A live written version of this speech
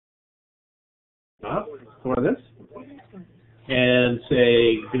up for this and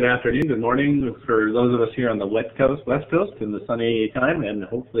say good afternoon, good morning for those of us here on the West Coast in the sunny time, and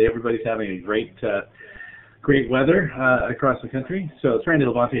hopefully everybody's having a great weather across the country. So it's Randy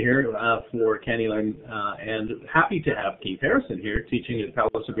Levante here for CANeLearn, and happy to have Keith Harrison here teaching at Palo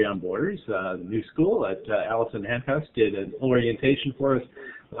Beyond Borders, the new school at Allison Handcuffs. Did an orientation for us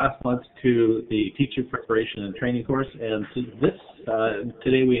last month to the teacher preparation and training course, and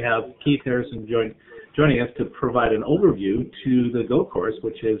today we have Keith Harrison joining us to provide an overview to the Go course,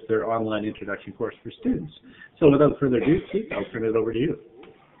 which is their online introduction course for students. So without further ado, Keith, I'll turn it over to you.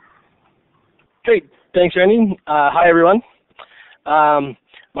 Great. Thanks, Randy. Hi, everyone. My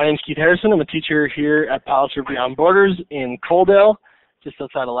name is Keith Harrison. I'm a teacher here at Palo Beyond Borders in Coaldale, just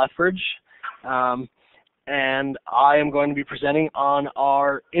outside of Lethbridge. And I am going to be presenting on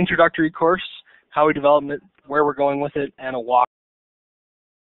our introductory course, how we develop it, where we're going with it, and a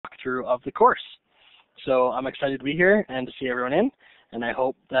walkthrough of the course. So I'm excited to be here and to see everyone in, and I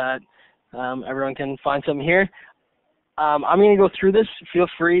hope that everyone can find something here. I'm going to go through this. Feel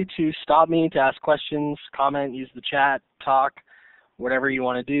free to stop me, to ask questions, comment, use the chat, talk, whatever you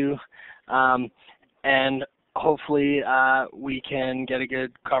want to do. And hopefully we can get a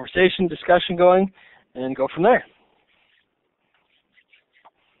good conversation, discussion going, and go from there.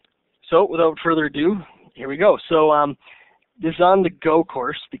 So without further ado, here we go. So this is on the Go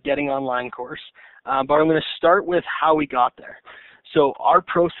course, the Getting Online course, but I'm going to start with how we got there. So our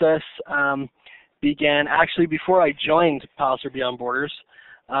process began actually before I joined Palo Beyond Borders,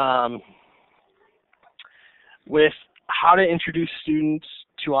 with how to introduce students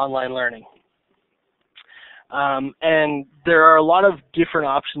to online learning. And there are a lot of different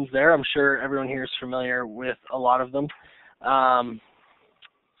options there. I'm sure everyone here is familiar with a lot of them.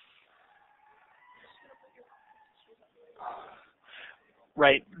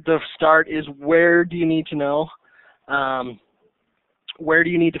 Right, the start is where do you need to know? Where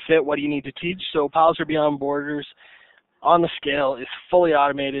do you need to fit? What do you need to teach? So Palo Beyond Borders on the scale is fully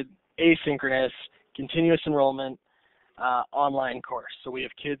automated, asynchronous, continuous enrollment, online course. So we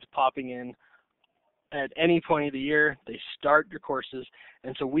have kids popping in at any point of the year. They start your courses,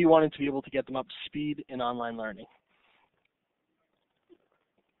 and so we wanted to be able to get them up to speed in online learning.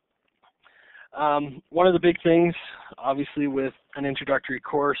 One of the big things, obviously, with an introductory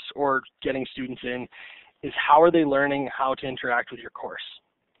course or getting students in is how are they learning how to interact with your course,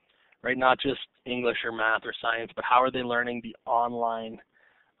 right? Not just English or math or science, but how are they learning the online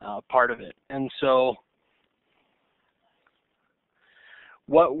part of it. And so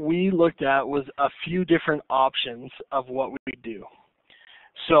what we looked at was a few different options of what we do.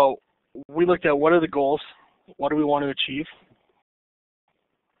 So we looked at what are the goals, what do we want to achieve,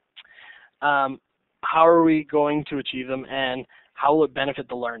 how are we going to achieve them, and how will it benefit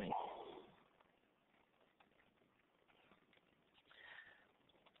the learning.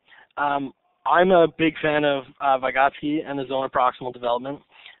 I'm a big fan of Vygotsky and the zone of proximal development,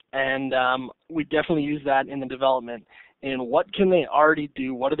 and we definitely use that in the development. In what can they already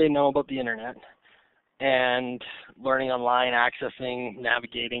do, what do they know about the internet, and learning online, accessing,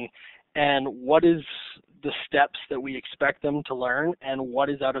 navigating, and what is the steps that we expect them to learn and what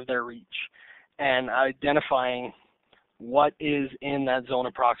is out of their reach, and identifying what is in that zone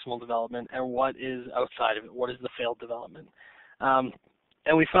of proximal development and what is outside of it, what is the failed development.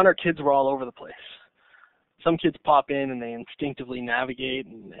 And we found our kids were all over the place. Some kids pop in and they instinctively navigate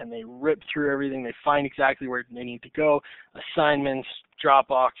and they rip through everything. They find exactly where they need to go. Assignments, drop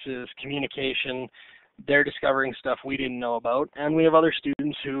boxes, communication. They're discovering stuff we didn't know about. And we have other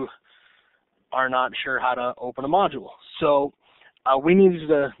students who are not sure how to open a module. So we needed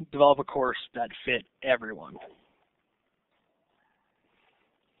to develop a course that fit everyone.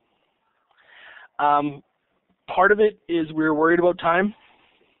 Part of it is we were worried about time.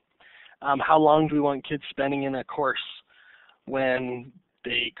 How long do we want kids spending in a course when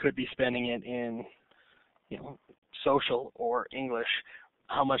they could be spending it in, social or English?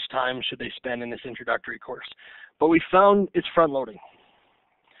 How much time should they spend in this introductory course? But we found it's front-loading.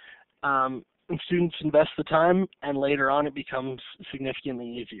 And students invest the time, and later on it becomes significantly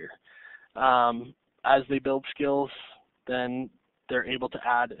easier. As they build skills, then they're able to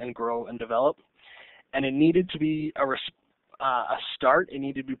add and grow and develop. And it needed to be a start. It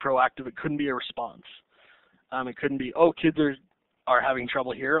needed to be proactive. It couldn't be a response. It couldn't be, oh, kids are having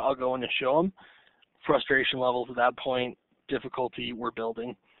trouble here, I'll go in and show them. Frustration levels at that point, difficulty we're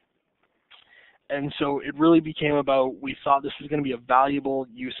building. And so it really became about, we thought this was going to be a valuable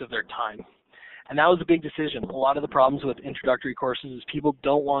use of their time. And that was a big decision. A lot of the problems with introductory courses is people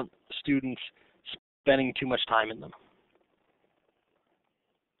don't want students spending too much time in them.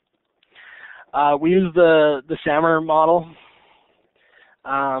 We use the SAMR model.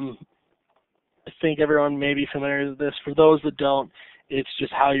 I think everyone may be familiar with this. For those that don't, it's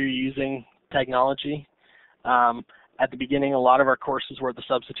just how you're using technology. At the beginning, a lot of our courses were at the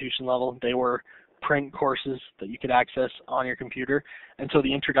substitution level. They were print courses that you could access on your computer. And so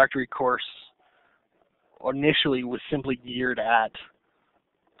the introductory course initially was simply geared at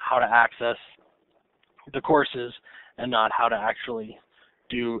how to access the courses and not how to actually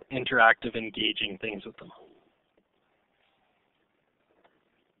do interactive, engaging things with them.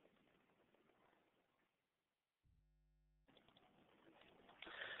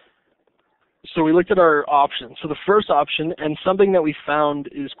 So we looked at our options. So the first option, and something that we found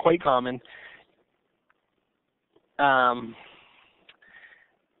is quite common,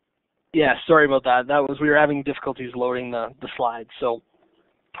 yeah, sorry about that. We were having difficulties loading the slides. So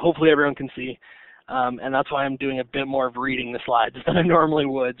hopefully everyone can see. And that's why I'm doing a bit more of reading the slides than I normally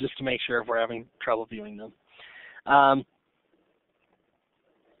would, just to make sure if we're having trouble viewing them.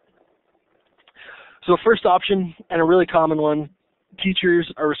 So first option, and a really common one, teachers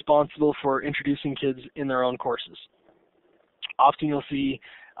are responsible for introducing kids in their own courses. Often you'll see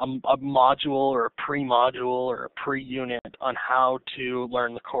a module or a pre-module or a pre-unit on how to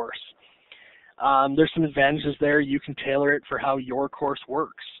learn the course. There's some advantages there. You can tailor it for how your course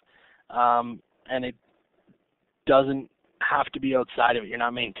works. And it doesn't have to be outside of it. You're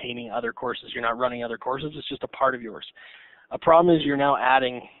not maintaining other courses. You're not running other courses. It's just a part of yours. A problem is you're now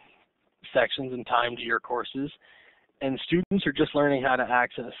adding sections and time to your courses, and students are just learning how to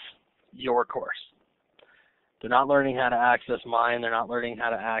access your course. They're not learning how to access mine. They're not learning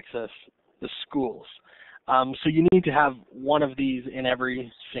how to access the schools. So you need to have one of these in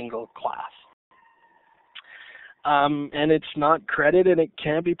every single class. And it's not credit, and it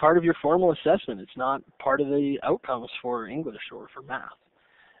can't be part of your formal assessment. It's not part of the outcomes for English or for math.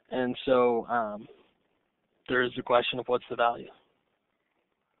 And so there is the question of what's the value.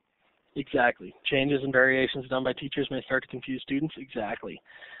 Exactly. Changes and variations done by teachers may start to confuse students. Exactly.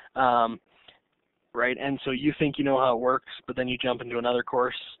 Right? And so you think you know how it works, but then you jump into another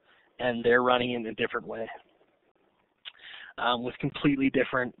course, and they're running in a different way with completely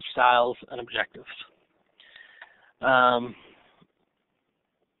different styles and objectives.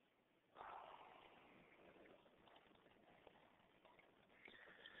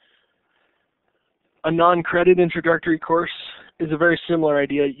 A non-credit introductory course is a very similar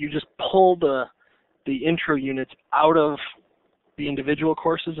idea. You just pull the intro units out of the individual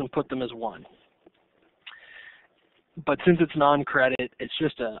courses and put them as one. But since it's non-credit, it's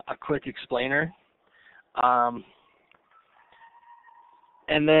just a quick explainer. And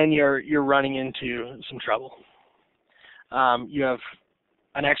then you're running into some trouble. You have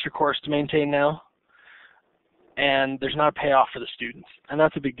an extra course to maintain now, and there's not a payoff for the students, and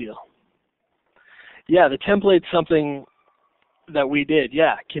that's a big deal. Yeah, the template's something that we did.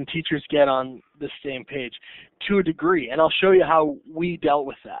 Yeah, can teachers get on the same page? To a degree, and I'll show you how we dealt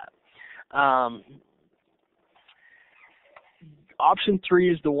with that. Option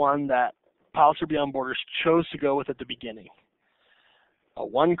 3 is the one that Palliser Beyond Borders chose to go with at the beginning. A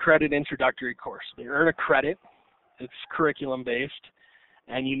 1-credit introductory course. They earn a credit. It's curriculum-based,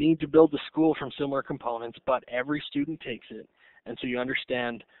 and you need to build the school from similar components, but every student takes it, and so you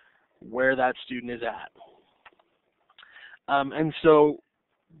understand where that student is at. And so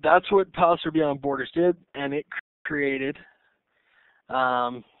that's what Palliser Beyond Borders did, and it created, if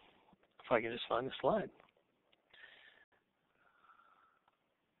I can just find the slide,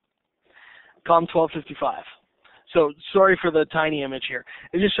 COM 1255. So sorry for the tiny image here.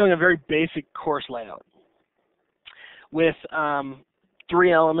 It's just showing a very basic course layout with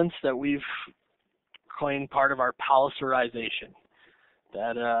 3 elements that we've coined part of our Palliserization.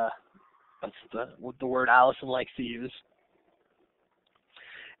 That's the word Allison likes to use.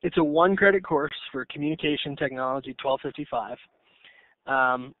 It's a 1-credit course for Communication Technology 1255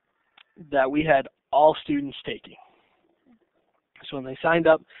 that we had all students taking. So when they signed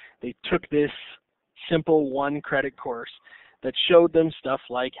up, they took this simple 1-credit course that showed them stuff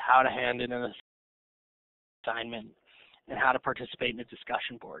like how to hand in an assignment and how to participate in a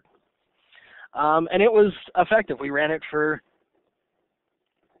discussion board. And it was effective. We ran it for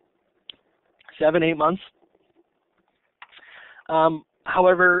 7-8 months.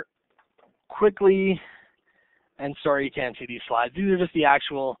 However, quickly, and sorry you can't see these slides, these are just the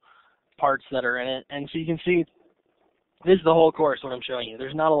actual parts that are in it. And so you can see this is the whole course, what I'm showing you.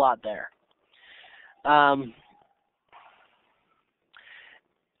 There's not a lot there.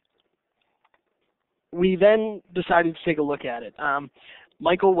 We then decided to take a look at it.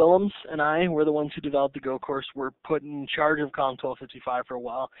 Michael Willems and I were the ones who developed the Go course. Were put in charge of COM 1255 for a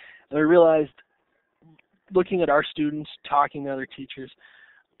while, and we realized, looking at our students, talking to other teachers,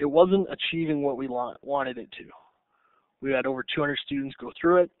 it wasn't achieving what we wanted it to. We had over 200 students go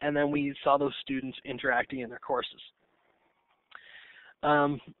through it, and then we saw those students interacting in their courses.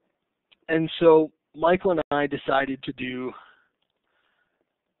 And so Michael and I decided to do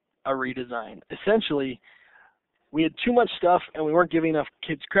a redesign. Essentially, we had too much stuff and we weren't giving enough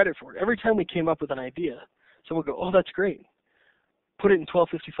kids credit for it. Every time we came up with an idea, someone would go, oh, that's great. Put it in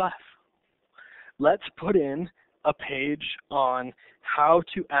 1255. Let's put in a page on how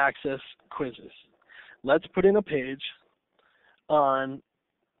to access quizzes. Let's put in a page on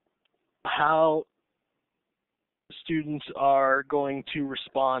how students are going to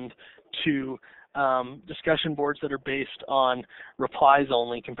respond to discussion boards that are based on replies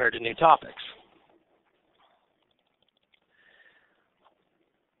only compared to new topics.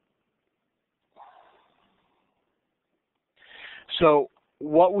 So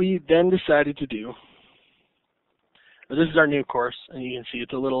what we then decided to do, this is our new course, and you can see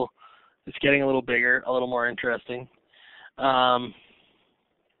it's getting a little bigger, a little more interesting.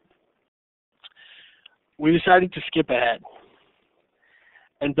 We decided to skip ahead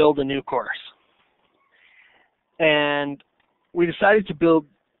and build a new course. And we decided to build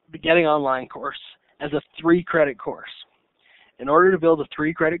the Getting Online course as a 3-credit course. In order to build a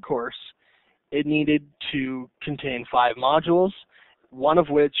 3-credit course, it needed to contain 5 modules, one of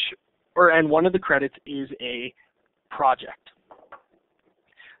the credits is a project.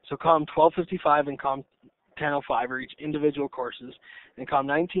 So COM 1255 and COM 1005 are each individual courses, and COM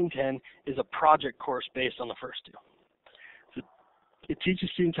 1910 is a project course based on the first 2. So it teaches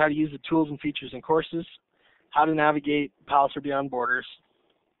students how to use the tools and features in courses, how to navigate Palliser Beyond Borders,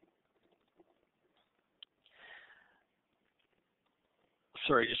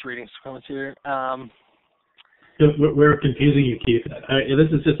 sorry, just reading some comments here. We're confusing you, Keith. This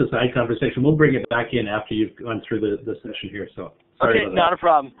is just a side conversation. We'll bring it back in after you've gone through the session here. So sorry okay, not a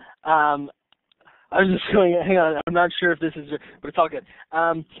problem. I was just going, hang on, I'm not sure if this is, but it's all good.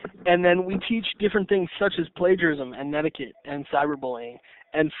 And then we teach different things such as plagiarism and netiquette and cyberbullying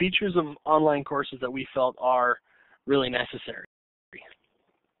and features of online courses that we felt are really necessary.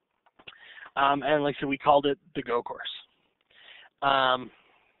 And like I said, we called it the Go course.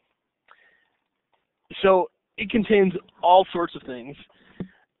 So it contains all sorts of things: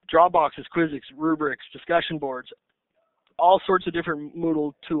 Dropboxes, Quizix, rubrics, discussion boards, all sorts of different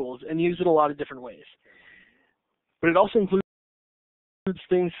Moodle tools, and use it a lot of different ways. But it also includes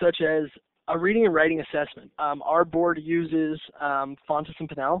things such as a reading and writing assessment. Our board uses Fontes and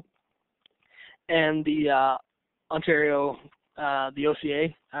Pinnell and the Ontario, the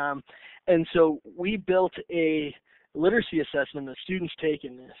OCA. And so we built a literacy assessment that students take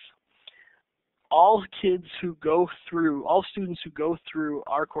in this. All students who go through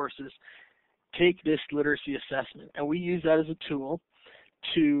our courses take this literacy assessment, and we use that as a tool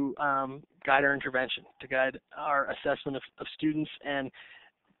to guide our intervention, to guide our assessment of students and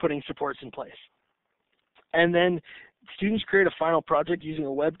putting supports in place. And then students create a final project using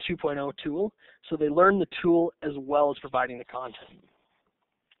a Web 2.0 tool, so they learn the tool as well as providing the content.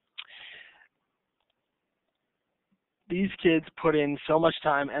 These kids put in so much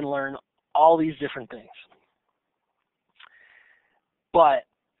time and learn all these different things. But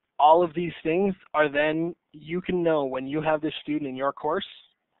all of these things are then, you can know when you have this student in your course,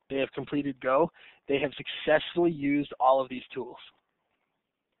 they have completed Go, they have successfully used all of these tools.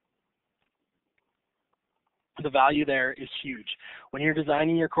 The value there is huge. When you're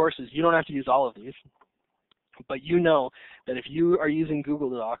designing your courses, you don't have to use all of these, but you know that if you are using Google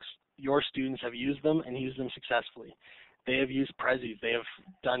Docs, your students have used them and used them successfully. They have used Prezis, they have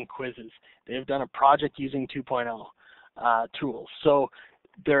done quizzes, they have done a project using 2.0 tools. So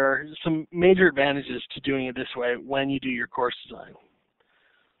there are some major advantages to doing it this way when you do your course design.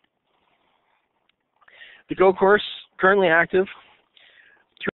 The Go course, currently active.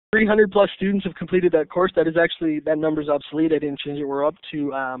 300 plus students have completed that course. That is actually, that number's obsolete. I didn't change it. We're up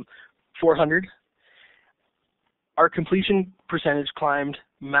to 400. Our completion percentage climbed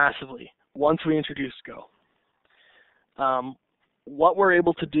massively once we introduced Go. What we're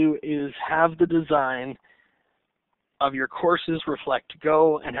able to do is have the design of your courses reflect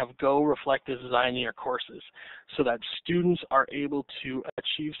Go and have Go reflect the design in your courses so that students are able to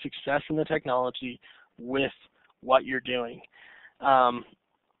achieve success in the technology with what you're doing.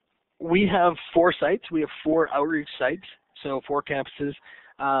 We have 4 sites. We have 4 outreach sites, so 4 campuses,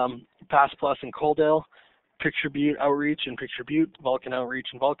 Pass Plus in Coaldale, Picture Butte Outreach in Picture Butte, Vulcan Outreach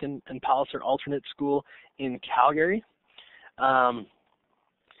in Vulcan, and Palliser Alternate School in Calgary.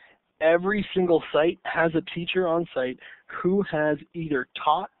 every single site has a teacher on site who has either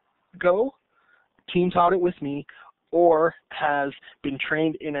taught Go, team taught it with me, or has been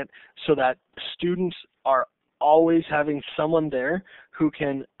trained in it, so that students are always having someone there who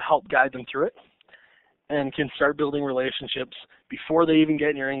can help guide them through it and can start building relationships before they even get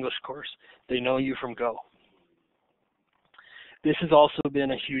in your English course. They know you from Go. This has also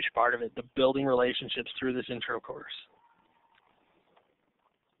been a huge part of it, the building relationships through this intro course.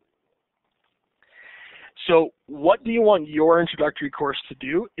 So what do you want your introductory course to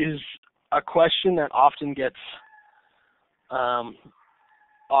do is a question that often gets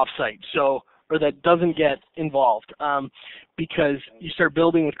off-site, or that doesn't get involved, because you start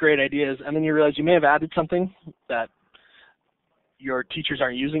building with great ideas and then you realize you may have added something that your teachers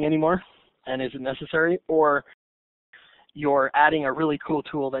aren't using anymore and isn't necessary, or you're adding a really cool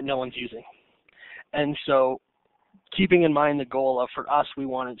tool that no one's using. And so keeping in mind the goal of, for us, we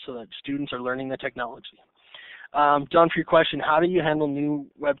want it so that students are learning the technology. John, for your question, how do you handle new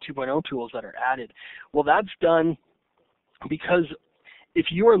Web 2.0 tools that are added? Well, that's done because if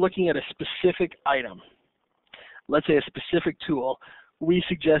you are looking at a specific item, let's say a specific tool, we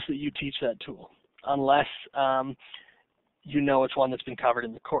suggest that you teach that tool, unless you know it's one that's been covered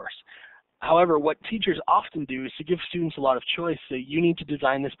in the course. However, what teachers often do is to give students a lot of choice. Say, you need to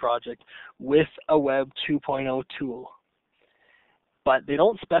design this project with a Web 2.0 tool, but they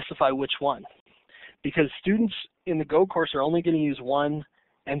don't specify which one, because students in the Go course are only going to use one,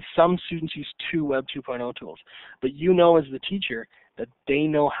 and some students use two Web 2.0 tools. But you know as the teacher that they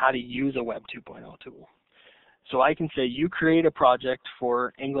know how to use a Web 2.0 tool. So I can say, you create a project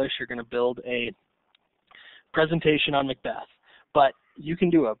for English, you're going to build a presentation on Macbeth, but you can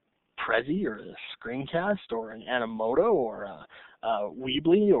do a Prezi or a screencast or an Animoto or a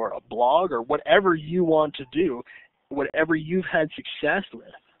Weebly or a blog or whatever you want to do, whatever you've had success with.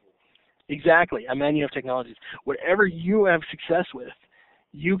 Exactly, a menu of technologies. Whatever you have success with,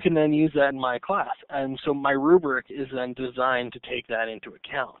 you can then use that in my class. And so my rubric is then designed to take that into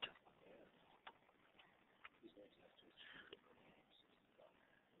account.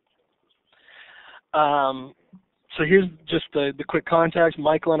 So here's just the quick context.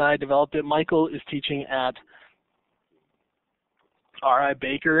 Michael and I developed it. Michael is teaching at R.I.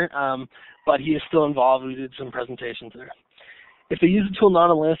 Baker, but he is still involved. We did some presentations there. If they use the tool not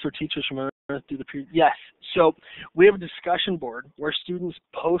on list or teachers from Earth do the period, yes. So we have a discussion board where students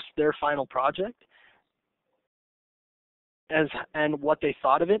post their final project and what they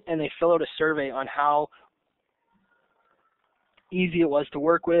thought of it, and they fill out a survey on how easy it was to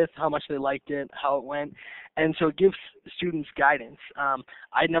work with, how much they liked it, how it went. And so it gives students guidance.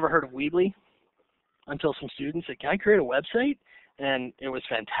 I'd never heard of Weebly until some students said, can I create a website? And it was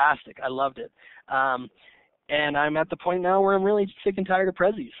fantastic. I loved it. And I'm at the point now where I'm really sick and tired of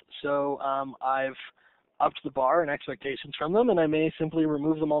Prezis. So I've upped the bar and expectations from them, and I may simply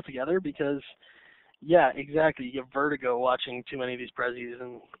remove them altogether because, yeah, exactly, you get vertigo watching too many of these Prezis,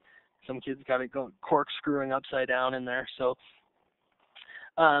 and some kids got it going corkscrewing upside down in there. So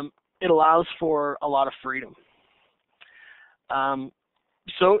it allows for a lot of freedom.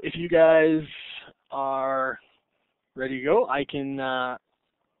 So if you guys are ready to go, I can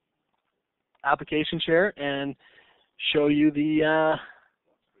application share and show you the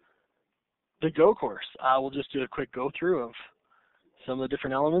Go course. We'll just do a quick go through of some of the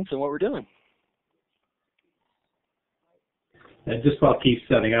different elements and what we're doing. And just while Keith's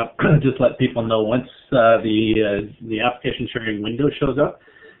setting up, just let people know once the application sharing window shows up,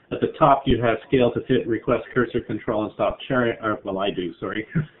 at the top you have scale to fit, request cursor control, and stop sharing. Or, well, I do, sorry.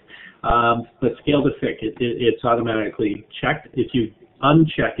 But scale to fit, it's automatically checked. If you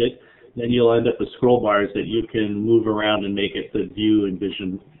uncheck it, then you'll end up with scroll bars that you can move around and make it the view and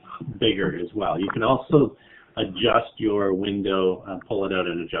vision bigger as well. You can also adjust your window, pull it out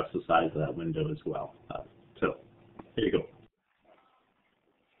and adjust the size of that window as well. So there you go.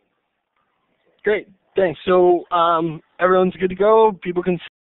 Great, thanks. So everyone's good to go. People can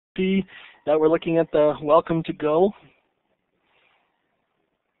see that we're looking at the welcome to Go.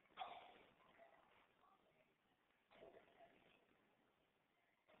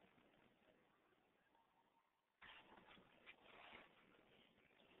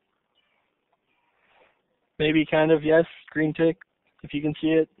 Maybe kind of, yes, green tick, if you can see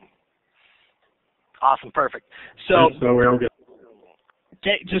it. Awesome, perfect. So we're all good.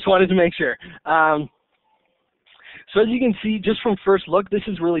 Okay, just wanted to make sure. So as you can see, just from first look, this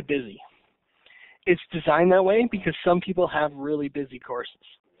is really busy. It's designed that way because some people have really busy courses.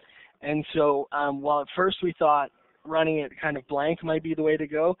 And so while at first we thought running it kind of blank might be the way to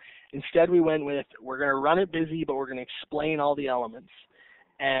go, instead we went with, we're going to run it busy, but we're going to explain all the elements.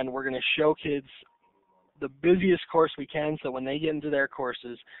 and we're going to show kids the busiest course we can, so when they get into their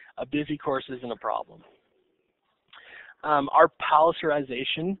courses, a busy course isn't a problem. Our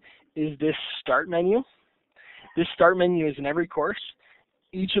palitarization is this start menu. This start menu is in every course.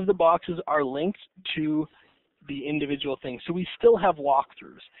 Each of the boxes are linked to the individual thing. So we still have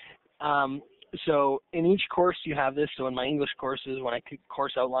walkthroughs. So in each course you have this. So in my English courses, when I click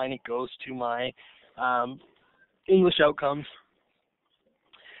course outline, it goes to my English outcomes.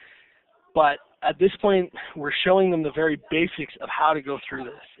 But at this point, we're showing them the very basics of how to go through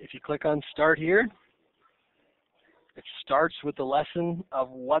this. If you click on Start here, it starts with the lesson of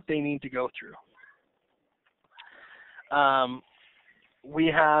what they need to go through. We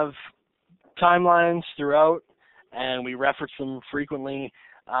have timelines throughout, and we reference them frequently.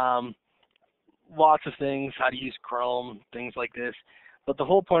 Lots of things, how to use Chrome, things like this. But the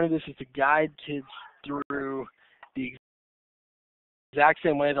whole point of this is to guide kids through the exact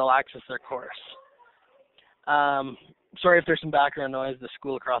same way they'll access their course. Sorry if there's some background noise. The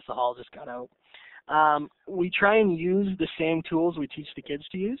school across the hall just got out. We try and use the same tools we teach the kids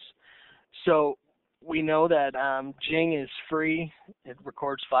to use. So we know that Jing is free. It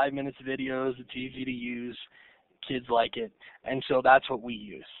records 5 minutes of videos. It's easy to use. Kids like it. And so that's what we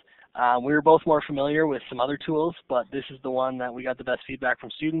use. We were both more familiar with some other tools, but this is the one that we got the best feedback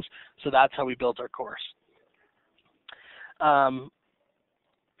from students, so that's how we built our course.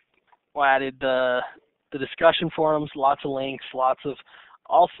 We added the discussion forums, lots of links, lots of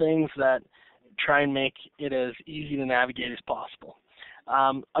all things that try and make it as easy to navigate as possible.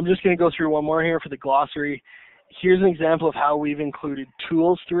 I'm just going to go through one more here for the glossary. Here's an example of how we've included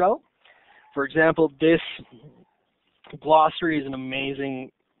tools throughout. For example, this glossary is an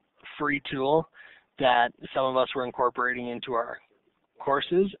amazing free tool that some of us were incorporating into our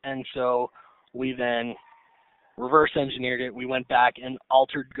courses, and so we then reverse engineered it. We went back and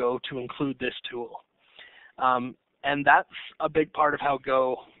altered Go to include this tool. And that's a big part of how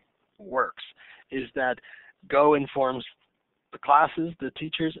Go works, is that Go informs the classes, the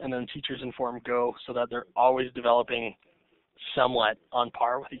teachers, and then teachers inform Go so that they're always developing somewhat on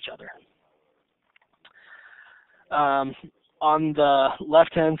par with each other. On the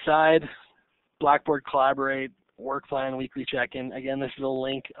left-hand side, Blackboard Collaborate, Work Plan, Weekly Check-In. Again, this is a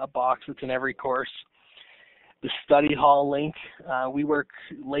link, a box that's in every course. The Study Hall link, we work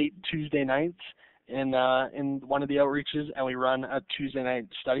late Tuesday nights in one of the outreaches, and we run a Tuesday night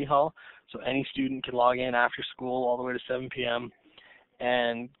study hall. So any student can log in after school all the way to 7 p.m.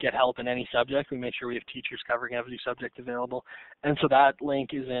 and get help in any subject. We make sure we have teachers covering every subject available. And so that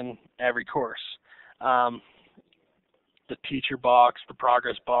link is in every course. The teacher box, the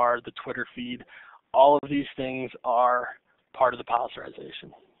progress bar, the Twitter feed, all of these things are part of the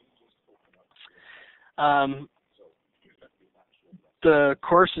palitarization. The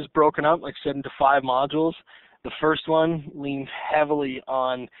course is broken up, like I said, into 5 modules. The first one leans heavily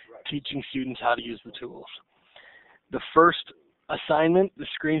on teaching students how to use the tools. The first assignment, the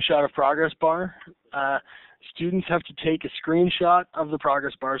screenshot of progress bar, students have to take a screenshot of the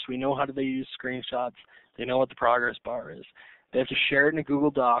progress bar so we know how do they use screenshots. They know what the progress bar is. They have to share it in a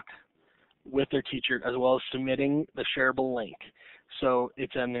Google Doc with their teacher, as well as submitting the shareable link. So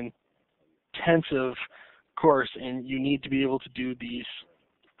it's an intensive course, and you need to be able to do these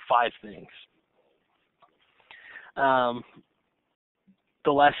 5 things.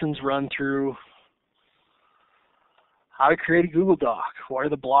 The lessons run through how to create a Google Doc, what are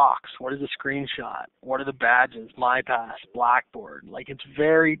the blocks, what is a screenshot, what are the badges, MyPass, Blackboard. Like, it's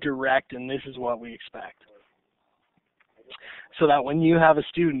very direct, and this is what we expect. So that when you have a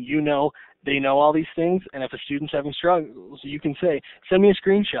student, you know they know all these things, and if a student's having struggles, you can say, send me a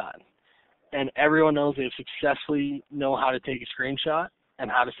screenshot. And everyone knows they successfully know how to take a screenshot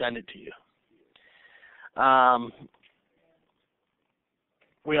and how to send it to you.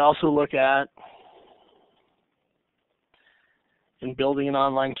 We also look at, in building an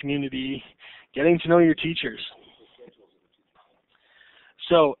online community, getting to know your teachers.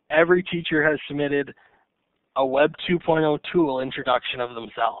 So every teacher has submitted a Web 2.0 tool introduction of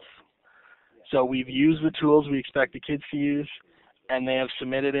themselves. So we've used the tools we expect the kids to use, and they have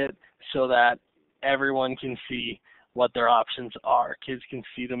submitted it so that everyone can see what their options are. Kids can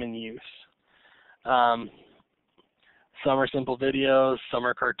see them in use. Some are simple videos, some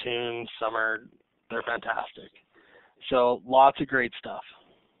are cartoons, they're fantastic. So lots of great stuff.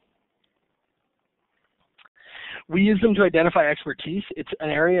 We use them to identify expertise. It's an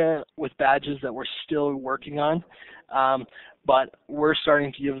area with badges that we're still working on, but we're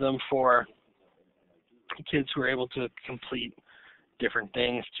starting to give them for kids who are able to complete different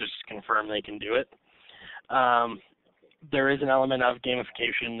things, just confirm they can do it. there is an element of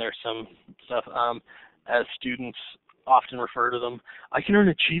gamification. There's some stuff, as students often refer to them, I can earn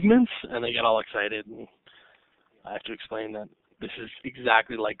achievements, and they get all excited. And I have to explain that this is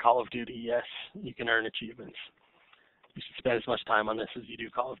exactly like Call of Duty. Yes, you can earn achievements. You should spend as much time on this as you do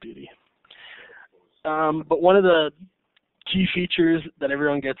Call of Duty. But one of the key features that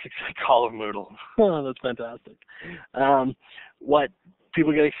everyone gets excited, Call of Moodle. That's fantastic. What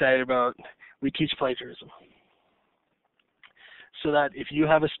people get excited about, we teach plagiarism. So that if you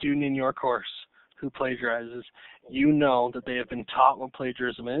have a student in your course who plagiarizes, you know that they have been taught what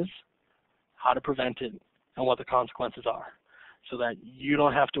plagiarism is, how to prevent it, and what the consequences are. So that you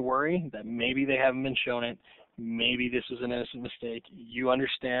don't have to worry that maybe they haven't been shown it, maybe this was an innocent mistake. You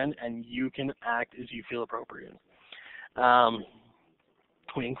understand, and you can act as you feel appropriate.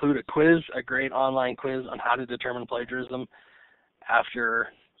 We include a quiz, a great online quiz on how to determine plagiarism. After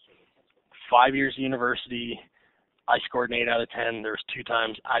 5 years of university, I scored an 8 out of 10. There was 2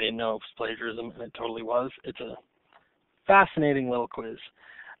 times I didn't know it was plagiarism, and it totally was. It's a fascinating little quiz.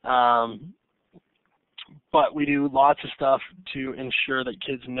 But we do lots of stuff to ensure that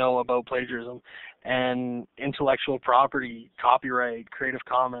kids know about plagiarism and intellectual property, copyright, Creative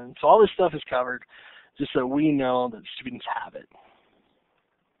Commons. So all this stuff is covered just so we know that students have it.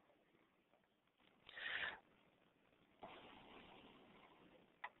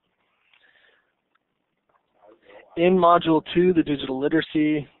 In Module 2, the digital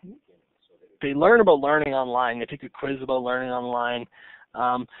literacy, they learn about learning online. They take a quiz about learning online.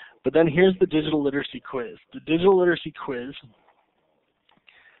 But then here's the digital literacy quiz. The digital literacy quiz,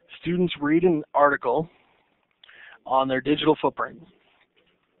 students read an article on their digital footprint.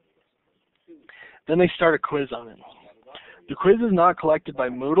 Then they start a quiz on it. The quiz is not collected by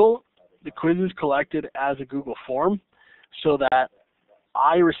Moodle. The quiz is collected as a Google form so that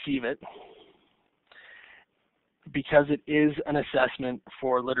I receive it because it is an assessment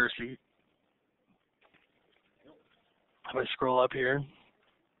for literacy. If I scroll up here,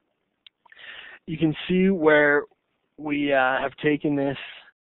 you can see where we have taken this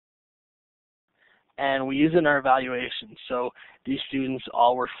and we use it in our evaluation. So these students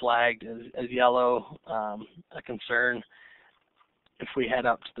all were flagged as yellow, a concern. If we head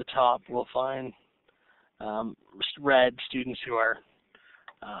up to the top, we'll find red, students who are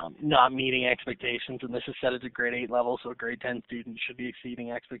not meeting expectations, and this is set at a grade 8 level, so a grade 10 student should be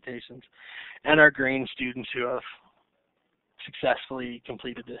exceeding expectations, and our green, students who have successfully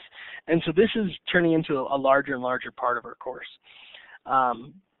completed this. And so this is turning into a larger and larger part of our course,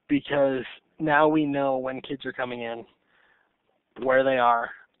 because now we know when kids are coming in, where they are,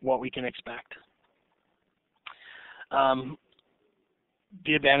 what we can expect.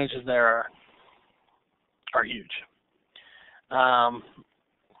 The advantages there are huge.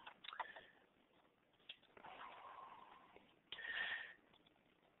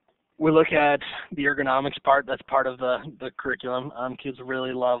 We look at the ergonomics part. That's part of the curriculum. Kids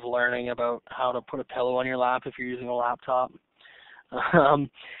really love learning about how to put a pillow on your lap if you're using a laptop.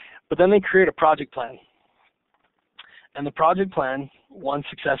 But then they create a project plan. And the project plan, once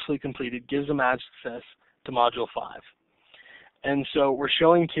successfully completed, gives them access to Module 5. And so we're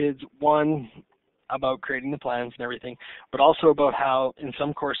showing kids, one, about creating the plans and everything, but also about how in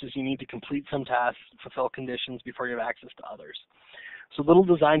some courses you need to complete some tasks, fulfill conditions before you have access to others. So little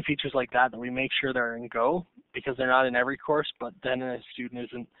design features like that we make sure they're in Go, because they're not in every course, but then a student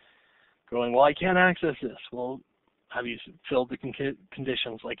isn't going, well, I can't access this. Well, have you filled the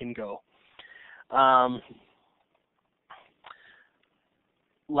conditions like in Go?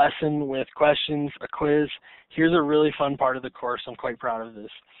 Lesson with questions, a quiz. Here's a really fun part of the course. I'm quite proud of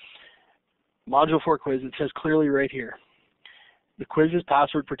this. Module 4 quiz, it says clearly right here, the quiz is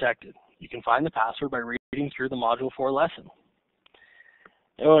password protected. You can find the password by reading through the Module 4 lesson.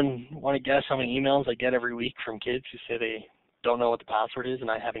 Anyone want to guess how many emails I get every week from kids who say they don't know what the password is and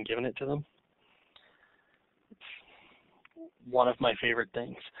I haven't given it to them? It's one of my favorite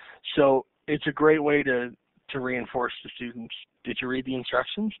things. So it's a great way to reinforce to students. Did you read the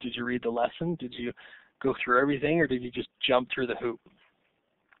instructions? Did you read the lesson? Did you go through everything, or did you just jump through the hoop?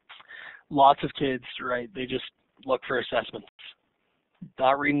 Lots of kids, right, they just look for assessments.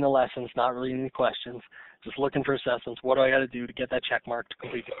 Not reading the lessons, not reading the questions, just looking for assessments. What do I got to do to get that check mark to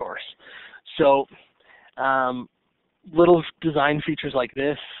complete the course? So little design features like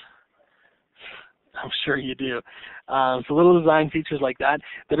this, I'm sure you do. So little design features like that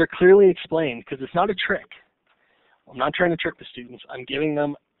are clearly explained, because it's not a trick. I'm not trying to trick the students. I'm giving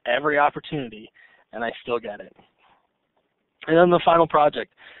them every opportunity, and I still get it. And then the final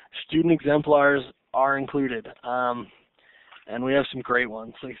project, student exemplars are included. And we have some great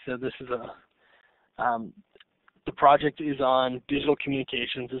ones. Like I said, this is the project is on digital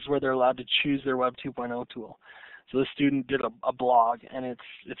communications. This is where they're allowed to choose their Web 2.0 tool. So the student did a blog, and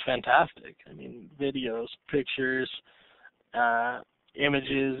it's fantastic. I mean, videos, pictures,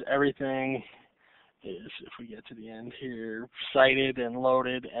 images, everything is, if we get to the end here, cited and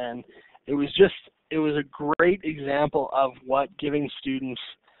loaded, and it was a great example of what giving students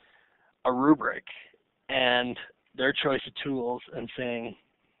a rubric and their choice of tools and saying,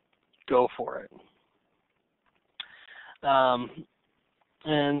 go for it.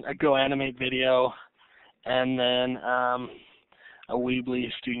 And a Go Animate video, and then a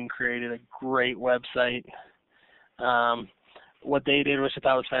Weebly student created a great website. What they did, which I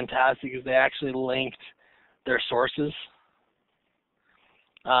thought was fantastic, is they actually linked their sources,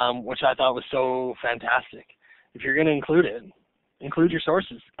 which I thought was so fantastic. If you're going to include it, include your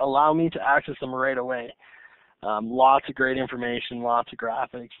sources. Allow me to access them right away. Lots of great information, lots of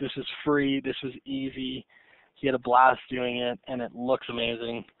graphics. This is free. This was easy. He had a blast doing it, and it looks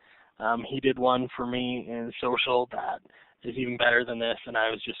amazing. He did one for me in social that is even better than this, and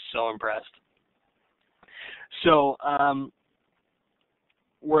I was just so impressed. So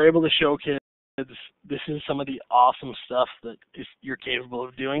we're able to show kids this is some of the awesome stuff that you're capable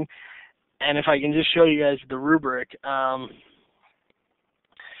of doing. And if I can just show you guys the rubric.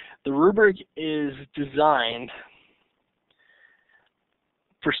 The rubric is designed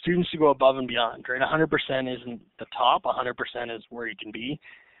for students to go above and beyond, right? 100% isn't the top, 100% is where you can be.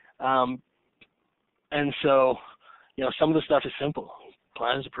 And so, you know, some of the stuff is simple.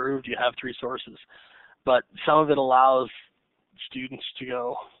 Plan is approved, you have 3 sources. But some of it allows students to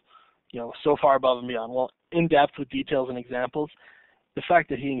go, you know, so far above and beyond. Well, in depth with details and examples, the fact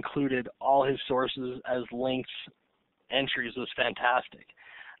that he included all his sources as links, entries was fantastic.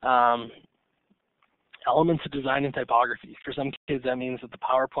 Elements of design and typography. For some kids, that means that the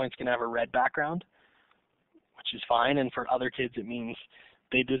PowerPoint's going to have a red background, which is fine, and for other kids, it means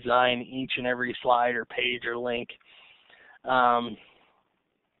they design each and every slide or page or link. And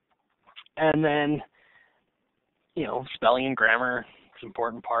then, you know, spelling and grammar is an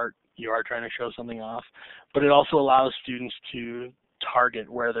important part. You are trying to show something off, but it also allows students to target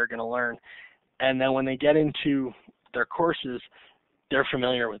where they're going to learn. And then when they get into their courses, they're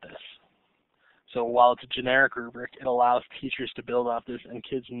familiar with this. So while it's a generic rubric, it allows teachers to build off this, and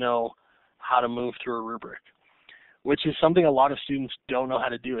kids know how to move through a rubric, which is something a lot of students don't know how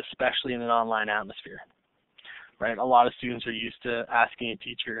to do, especially in an online atmosphere, right? A lot of students are used to asking a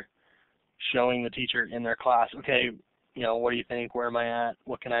teacher, showing the teacher in their class, okay, you know, what do you think? Where am I at?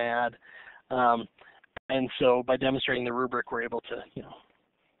 What can I add? And so by demonstrating the rubric, we're able to, you know,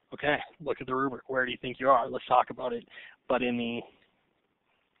 okay, look at the rubric. Where do you think you are? Let's talk about it, but in the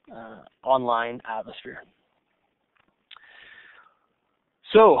online atmosphere.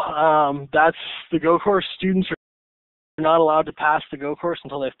 So that's the Go course. Students are not allowed to pass the Go course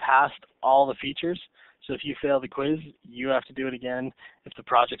until they've passed all the features. So if you fail the quiz, you have to do it again if the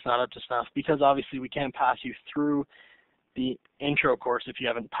project's not up to snuff, because obviously we can't pass you through the intro course if you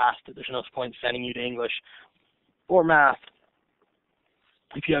haven't passed it. There's no point sending you to English or math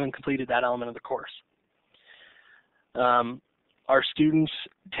if you haven't completed that element of the course. Our students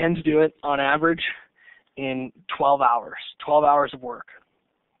tend to do it on average in 12 hours of work.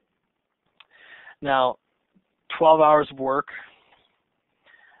 Now, 12 hours of work,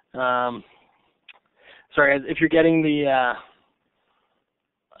 sorry, if you're getting the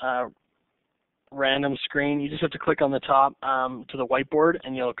random screen, you just have to click on the top to the whiteboard,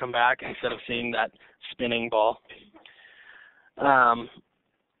 and you'll come back instead of seeing that spinning ball.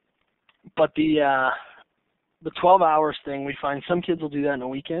 But the 12 hours thing, we find some kids will do that in a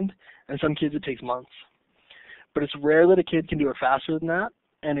weekend, and some kids it takes months. But it's rare that a kid can do it faster than that,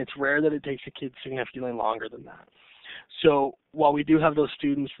 and it's rare that it takes a kid significantly longer than that. So while we do have those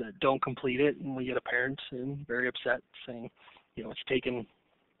students that don't complete it, and we get a parent and very upset saying, you know, it's taken,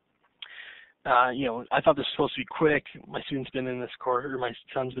 you know, I thought this was supposed to be quick. My student's been in this course, or my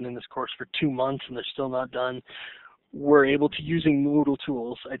son's been in this course for 2 months, and they're still not done. We're able to, using Moodle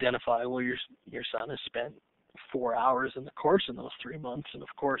tools, identify, well, your son has spent 4 hours in the course in those 3 months, and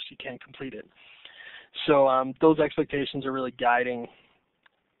of course you can't complete it. So those expectations are really guiding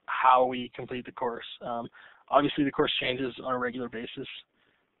how we complete the course. Obviously the course changes on a regular basis,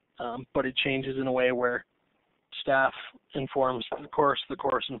 but it changes in a way where staff informs the course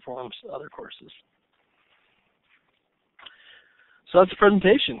informs other courses. So that's the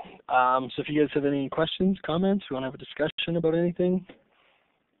presentation. So if you guys have any questions, comments, you want to have a discussion about anything,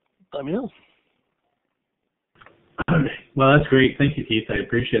 let me know. Well, that's great. Thank you, Keith. I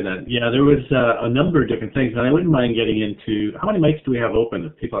appreciate that. Yeah, there was a number of different things, and I wouldn't mind getting into, how many mics do we have open?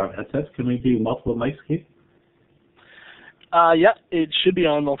 If people have headsets, can we do multiple mics, Keith? Yeah, it should be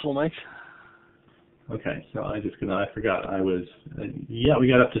on multiple mics. Okay, so I forgot. Yeah, we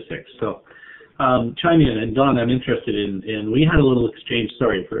got up to 6. So chime in, and Don, I'm interested in, we had a little exchange,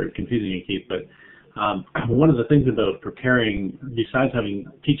 sorry for confusing you, Keith, but one of the things about preparing, besides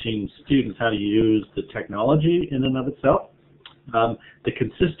teaching students how to use the technology in and of itself, the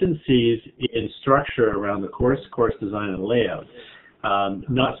consistencies in structure around the course design and layout.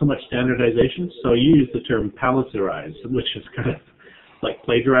 Not so much standardization. So you use the term palaceurize, which is kind of like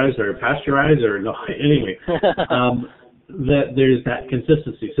plagiarize or pasteurize or no, anyway. That there's that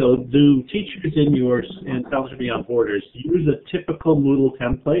consistency. So do teachers in yours and Fellowship Beyond Borders use a typical Moodle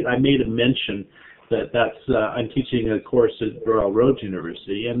template? I made a mention that's I'm teaching a course at Royal Roads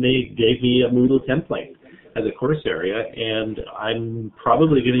University, and they gave me a Moodle template as a course area, and I'm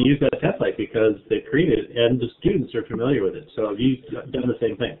probably going to use that template because they created it and the students are familiar with it. So have you done the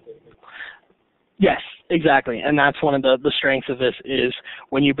same thing? Yes, exactly. And that's one of the strengths of this is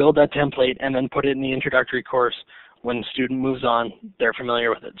when you build that template and then put it in the introductory course, when the student moves on, they're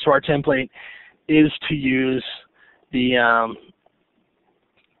familiar with it. So our template is to use the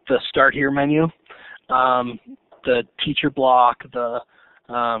Start Here menu, the teacher block, the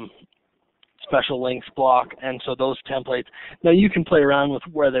special links block, and so those templates. Now you can play around with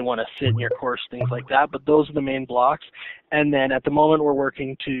where they want to sit in your course, things like that, but those are the main blocks. And then at the moment we're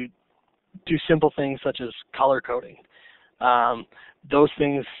working to do simple things such as color coding. Those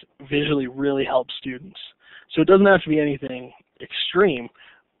things visually really help students. So it doesn't have to be anything extreme,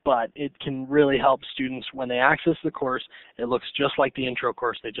 but it can really help students when they access the course. It looks just like the intro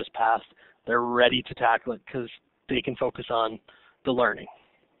course they just passed. They're ready to tackle it because they can focus on the learning.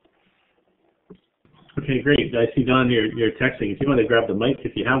 Okay, great. I see, Don, you're texting. If you want to grab the mic,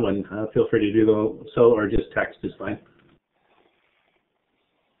 if you have one, feel free to do so, or just text is fine.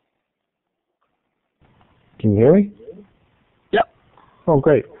 Can you hear me? Yep. Oh,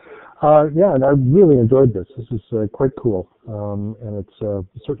 great. Yeah, and I really enjoyed this. This is quite cool, and it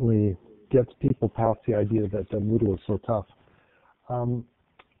certainly gets people past the idea that Moodle is so tough.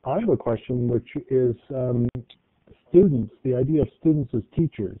 I have a question, which is students, the idea of students as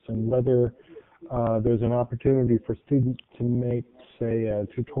teachers, and whether there's an opportunity for students to make, say, a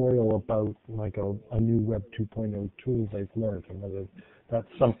tutorial about like a new Web 2.0 tool they've learned, and whether that's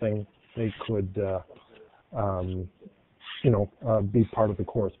something they could be part of the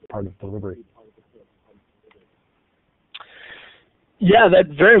course, part of delivery. Yeah, that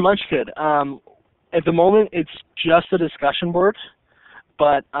very much could. At the moment, it's just a discussion board,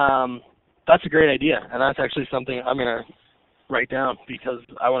 but that's a great idea, and that's actually something I'm going to write down because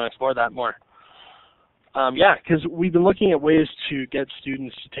I want to explore that more. Yeah, because we've been looking at ways to get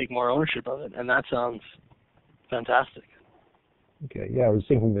students to take more ownership of it, and that sounds fantastic. Okay, yeah, I was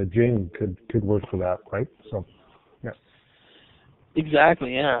thinking that Jane could work for that, right? So, yeah.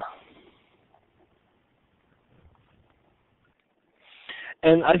 Exactly, yeah.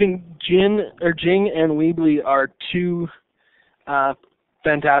 And I think Jing and Weebly are two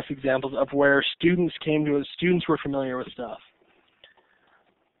fantastic examples of where students came to us. Students were familiar with stuff,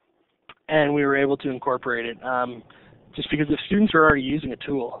 and we were able to incorporate it. Just because if students are already using a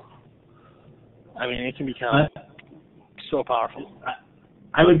tool, I mean, it can become so powerful.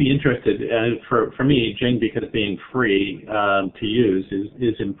 I would be interested, for me, Jing, because being free to use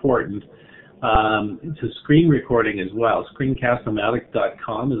is important. To screen recording as well.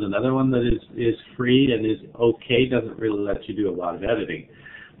 Screencast-O-Matic.com is another one that is free and is okay, doesn't really let you do a lot of editing.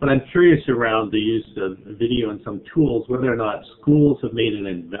 But I'm curious around the use of video and some tools, whether or not schools have made an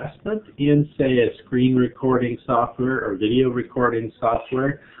investment in, say, a screen recording software or video recording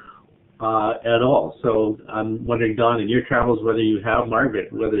software at all. So I'm wondering, Don, in your travels, whether you have,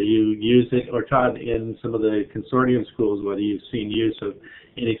 Margaret, whether you use it, or Todd, in some of the consortium schools, whether you've seen use of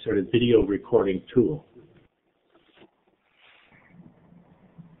any sort of video recording tool.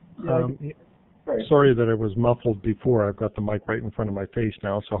 Sorry that I was muffled before. I've got the mic right in front of my face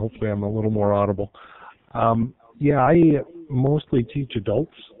now, so hopefully I'm a little more audible. Yeah, I mostly teach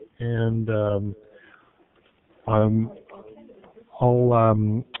adults, and I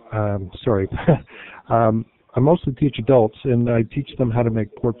mostly teach adults, and I teach them how to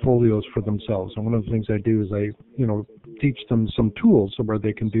make portfolios for themselves. And one of the things I do is I, teach them some tools so where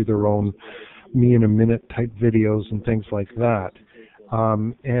they can do their own me-in-a-minute type videos and things like that.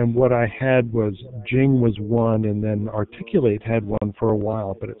 And what I had was Jing was one, and then Articulate had one for a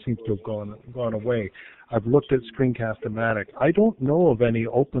while, but it seems to have gone away. I've looked at Screencast-O-Matic. I don't know of any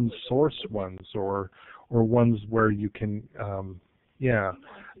open source ones or ones where you can,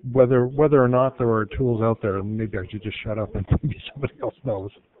 whether or not there are tools out there. Maybe I should just shut up and maybe somebody else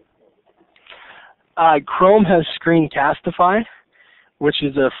knows. Chrome has Screencastify, which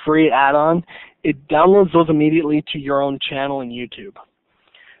is a free add-on. It downloads those immediately to your own channel in YouTube.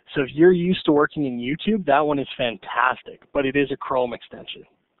 So if you're used to working in YouTube, that one is fantastic, but it is a Chrome extension.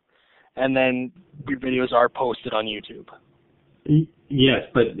 And then your videos are posted on YouTube. Yes,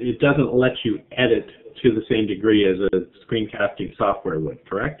 but it doesn't let you edit to the same degree as a screencasting software would,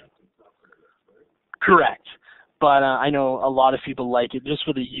 correct? Correct. But I know a lot of people like it just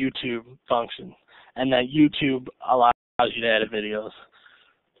for the YouTube function, and that YouTube allows you to edit videos.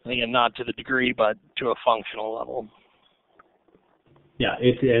 Again, not to the degree, but to a functional level. Yeah,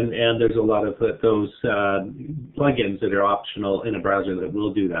 and there's a lot of those plugins that are optional in a browser that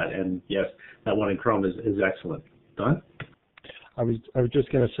will do that. And yes, that one in Chrome is excellent. Don? I was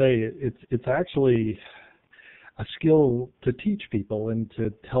just going to say it's actually a skill to teach people and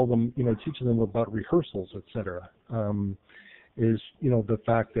to tell them, teach them about rehearsals, etc. Is the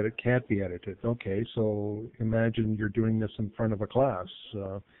fact that it can't be edited. Okay, so imagine you're doing this in front of a class.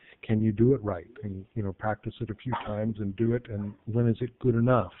 Can you do it right? And practice it a few times and do it. And when is it good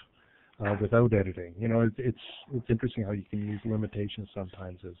enough without editing? It's interesting how you can use limitations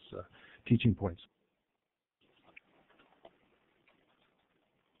sometimes as teaching points.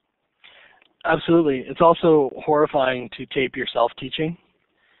 Absolutely. It's also horrifying to tape yourself teaching,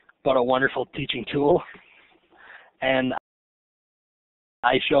 but a wonderful teaching tool. And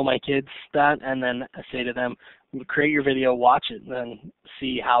I show my kids that, and then I say to them, create your video, watch it, and then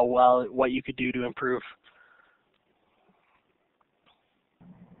see what you could do to improve.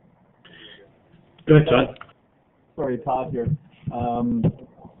 Go ahead, Todd. Sorry, Todd here. When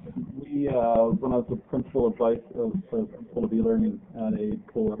I was the principal of e-learning at a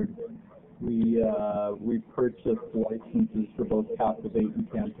board, we purchased licenses for both Captivate and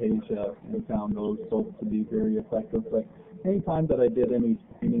Camtasia and found those both to be very effective. But any time that I did any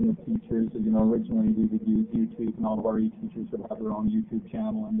training with teachers, originally we would use YouTube, and all of our e-teachers would have their own YouTube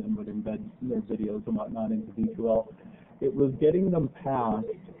channel and then would embed their videos and whatnot into D2L. It was getting them past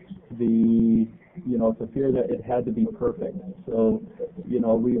the fear that it had to be perfect. So,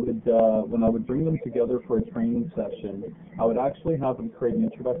 we would, when I would bring them together for a training session, I would actually have them create an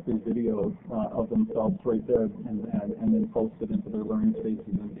introductory video of themselves right there and then post it into their learning spaces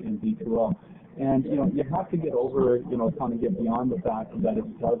in D2L. And, you have to get over, kind of get beyond the fact that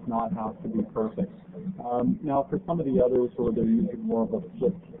it does not have to be perfect. Now, for some of the others where they're using more of a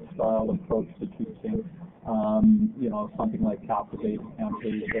flipped style approach to teaching, something like Captivate and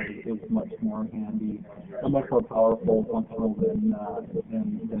Camtasia is much more handy, and much more powerful, functional than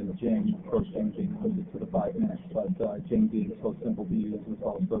Jing. Of course, Jing being limited to the 5 minutes, but Jing being so simple to use is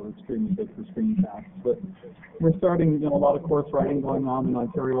also extremely good for screencasts. But we're starting, a lot of course writing going on in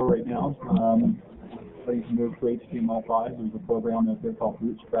Ontario right now. So you can move to HTML5. There's a program out there called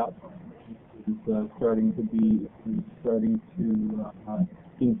Bootstrap. It's starting to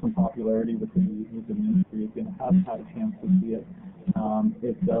gain some popularity with the ministry. If you haven't had a chance to see it,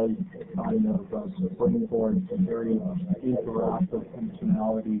 it does kind of bring forward some very interactive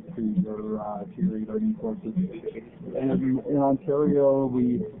functionality to your e-learning courses. And in Ontario,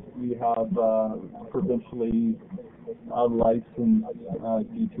 we have provincially licensed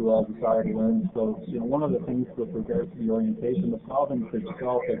D2L Desire to Learn. So, one of the things with regards to the orientation, the province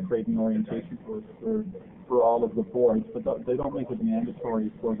itself has created an orientation course for all of the boards, but they don't make it mandatory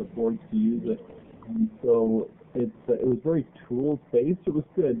for the boards to use it. And so it was very tools-based. It was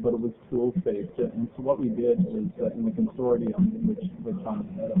good, but it was tools-based. And so what we did was in the consortium, which I'm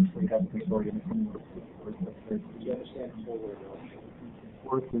head of, we have a consortium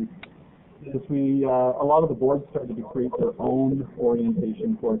courses, is a lot of the boards started to create their own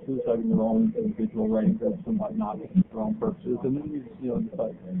orientation courses, having their own individual writing groups and whatnot for their own purposes. And then we,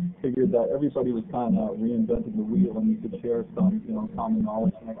 figured that everybody was kind of reinventing the wheel, and you could share some, common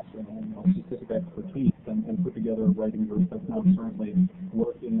knowledge and specific expertise, and put together a writing group that's now currently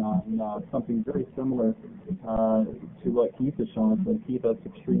working on something very similar to what Keith has shown us. And Keith, that's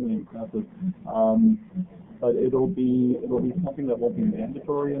extremely impressive. But it'll be something that won't be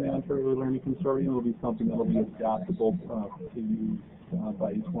mandatory in the Ontario Learning Consortium. It'll be something that will be adaptable to use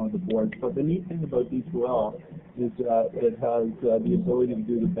by each one of the boards. But the neat thing about D2L is that it has the ability to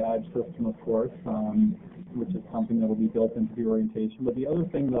do the badge system, of course, which is something that will be built into the orientation. But the other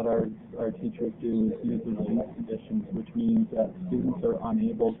thing that our teachers do is use the release conditions, which means that students are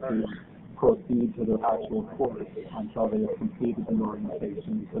unable to proceed to their actual course until they have completed the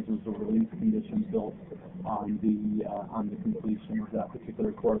orientation, because there's a release condition built on the completion of that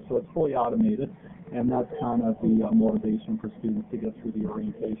particular course. So it's fully automated, and that's kind of the motivation for students to get through the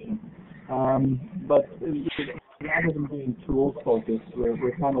orientation. But rather than being tools focused,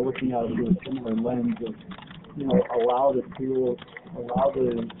 we're kind of looking at it through a similar lens of, allow the tools, allow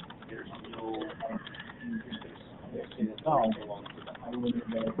the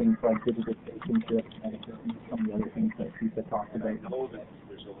things like digital citizenship and some of the other things that Lisa talked about.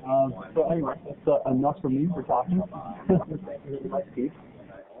 So anyway, that's enough for me for talking.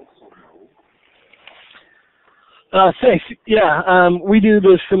 Thanks. Yeah, we do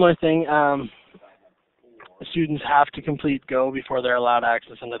the similar thing. Students have to complete Go before they're allowed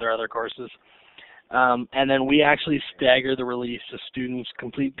access into their other courses. And then we actually stagger the release. So students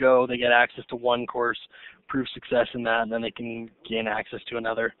complete Go, they get access to one course, prove success in that, and then they can gain access to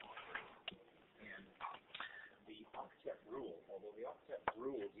another.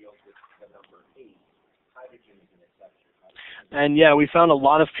 And yeah, we found a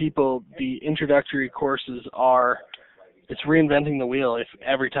lot of people, the introductory courses it's reinventing the wheel. If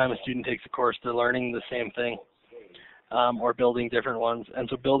every time a student takes a course, they're learning the same thing, or building different ones. And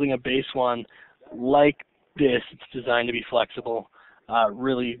so building a base one like this, it's designed to be flexible,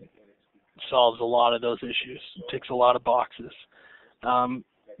 really solves a lot of those issues, ticks a lot of boxes.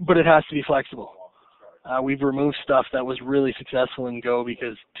 But it has to be flexible. We've removed stuff that was really successful in Go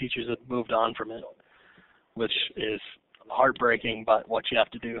because teachers had moved on from it, which is heartbreaking, but what you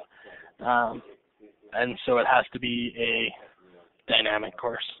have to do. And so it has to be a dynamic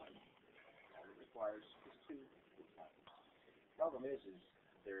course.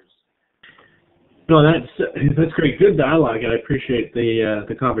 No, that's great. Good dialogue, and I appreciate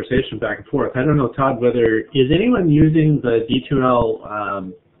the conversation back and forth. I don't know, Todd, is anyone using the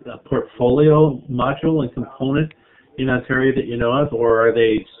D2L portfolio module and component in Ontario that you know of, or are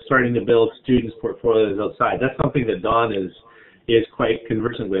they starting to build students' portfolios outside? That's something that Don is quite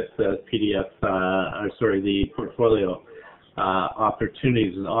conversant with, the portfolio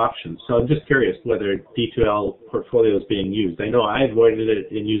opportunities and options. So I'm just curious whether D2L portfolio is being used. I know I avoided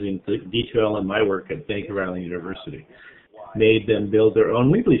it in using D2L in my work at Vancouver Island University. Made them build their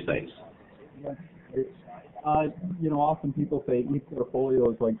own Weebly sites. Often people say e-portfolio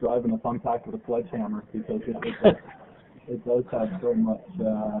is like driving a thumbtack with a sledgehammer, because it does have so much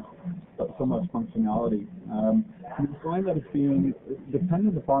functionality. We find that it's being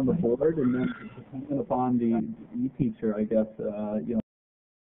dependent upon the board, and then dependent upon the e-teacher, I guess.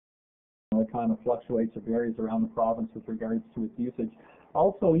 It kind of fluctuates or varies around the province with regards to its usage.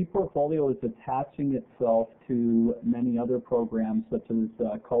 Also, ePortfolio is attaching itself to many other programs, such as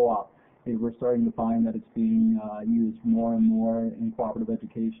co-op. We're starting to find that it's being used more and more in cooperative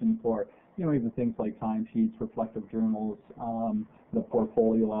education for, even things like timesheets, reflective journals, the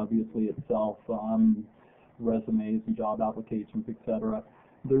portfolio obviously itself, resumes and job applications, etc.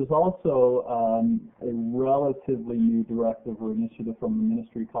 There's also a relatively new directive or initiative from the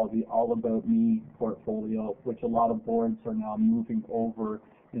ministry called the All About Me portfolio, which a lot of boards are now moving over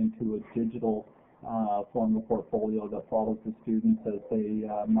into a digital form of portfolio that follows the students as they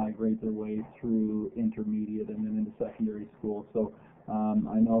migrate their way through intermediate and then into secondary school. So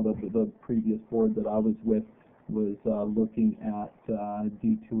I know that the previous board that I was with was looking at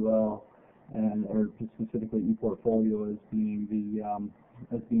D2L or specifically ePortfolio as being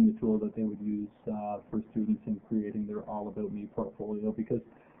the tool that they would use for students in creating their All About Me portfolio, because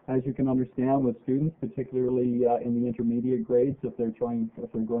as you can understand with students, particularly in the intermediate grades, if they're going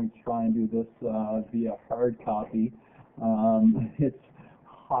to try and do this via hard copy, it's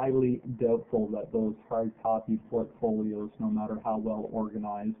highly doubtful that those hard copy portfolios, no matter how well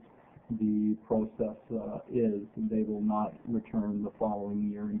organized the process is, they will not return the following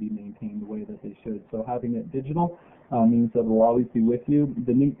year and be maintained the way that they should. So having it digital means that it will always be with you.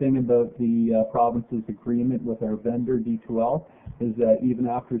 The neat thing about the province's agreement with our vendor, D2L, is that even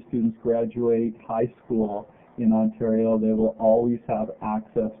after students graduate high school in Ontario, they will always have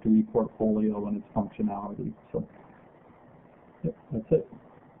access to ePortfolio and its functionality. So, yep, that's it.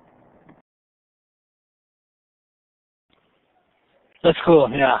 That's cool,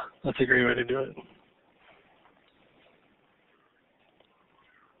 yeah. That's a great way to do it.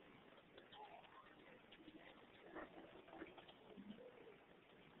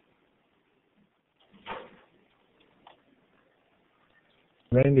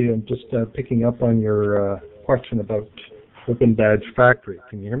 Randy, I'm just picking up on your question about Open Badge Factory.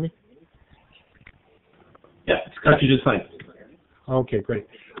 Can you hear me? Yeah, it's got you just fine. Okay, great.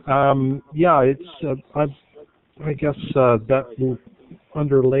 Yeah, it's I guess that will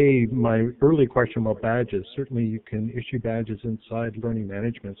underlay my early question about badges. Certainly you can issue badges inside learning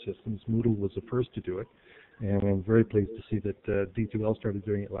management systems. Moodle was the first to do it, and I'm very pleased to see that D2L started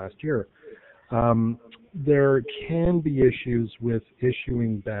doing it last year. There can be issues with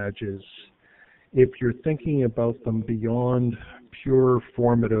issuing badges if you're thinking about them beyond pure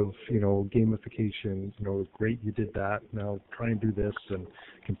formative, gamification. Great, you did that. Now try and do this and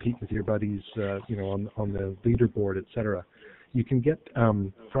compete with your buddies, on the leaderboard, etc. You can get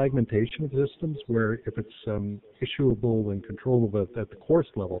fragmentation of systems where if it's issuable and controllable at the course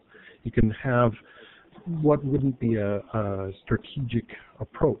level, you can have what wouldn't be a strategic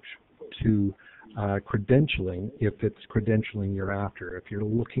approach to credentialing if it's credentialing you're after. If you're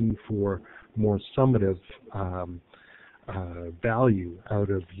looking for more summative value out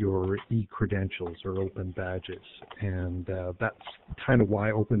of your e-credentials or open badges. And that's kind of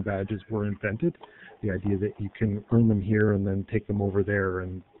why open badges were invented, the idea that you can earn them here and then take them over there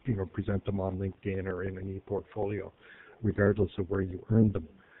and present them on LinkedIn or in an e-portfolio, regardless of where you earned them.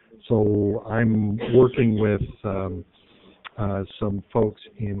 So I'm working with some folks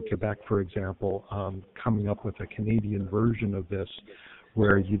in Quebec, for example, coming up with a Canadian version of this,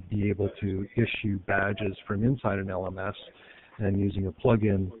 where you'd be able to issue badges from inside an LMS, and using a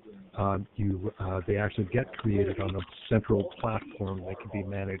plugin, they actually get created on a central platform that can be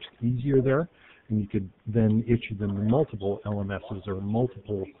managed easier there, and you could then issue them in multiple LMSs or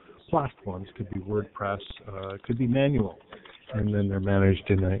multiple platforms. Could be WordPress, could be manual, and then they're managed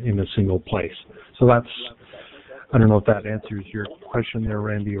in a single place. So that's, I don't know if that answers your question there,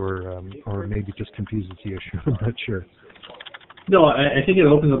 Randy, or maybe just confuses the issue. I'm not sure. No, I think it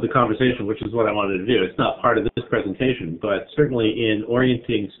opens up the conversation, which is what I wanted to do. It's not part of this presentation, but certainly in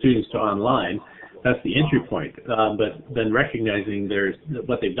orienting students to online, that's the entry point. But then recognizing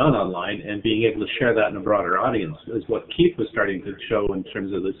what they've done online and being able to share that in a broader audience is what Keith was starting to show in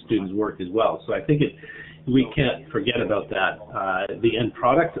terms of the students' work as well. So I think we can't forget about that, the end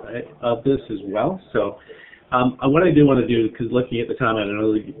product of this as well. So what I do want to do, because looking at the time, I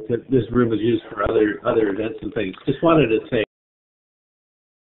know that this room is used for other events and things, just wanted to say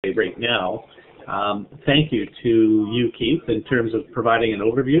right now, thank you to you, Keith, in terms of providing an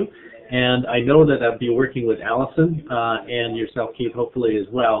overview. And I know that I'll be working with Allison and yourself, Keith, hopefully as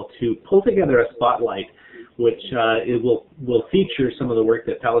well, to pull together a spotlight which it will feature some of the work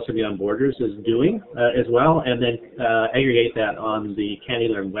that Palace of Beyond Borders is doing as well, and then aggregate that on the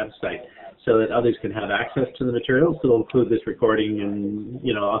CANeLearn website so that others can have access to the materials. So it'll include this recording,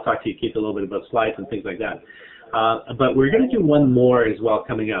 and I'll talk to you, Keith, a little bit about slides and things like that. But we're going to do one more as well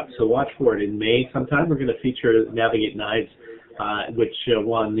coming up, so watch for it in May sometime. We're going to feature Navigate NIDES, which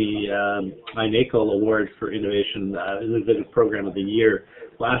won the INACOL Award for Innovation, Innovative Program of the Year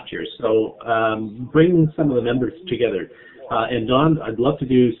last year. So bring some of the members together. And Don, I'd love to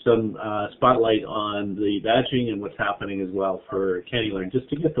do some spotlight on the badging and what's happening as well for CANeLearn, just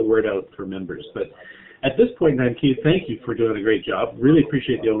to get the word out for members. But at this point in time, Keith, thank you for doing a great job. Really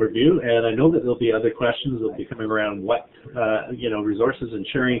appreciate the overview, and I know that there'll be other questions that'll be coming around what resources and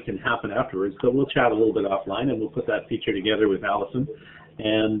sharing can happen afterwards. But we'll chat a little bit offline, and we'll put that feature together with Allison.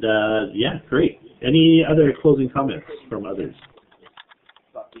 And yeah, great. Any other closing comments from others?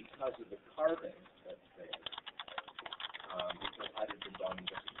 But because of the carbon that's there, because hydrogen bonding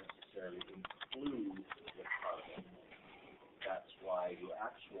doesn't necessarily include the carbon, that's why the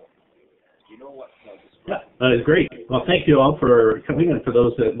actual. You know what? Yeah, that is great. Well, thank you all for coming and for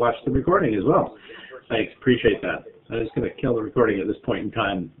those that watched the recording as well. Thanks, appreciate that. I'm just going to kill the recording at this point in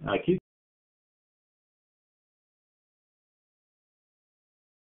time. Keith?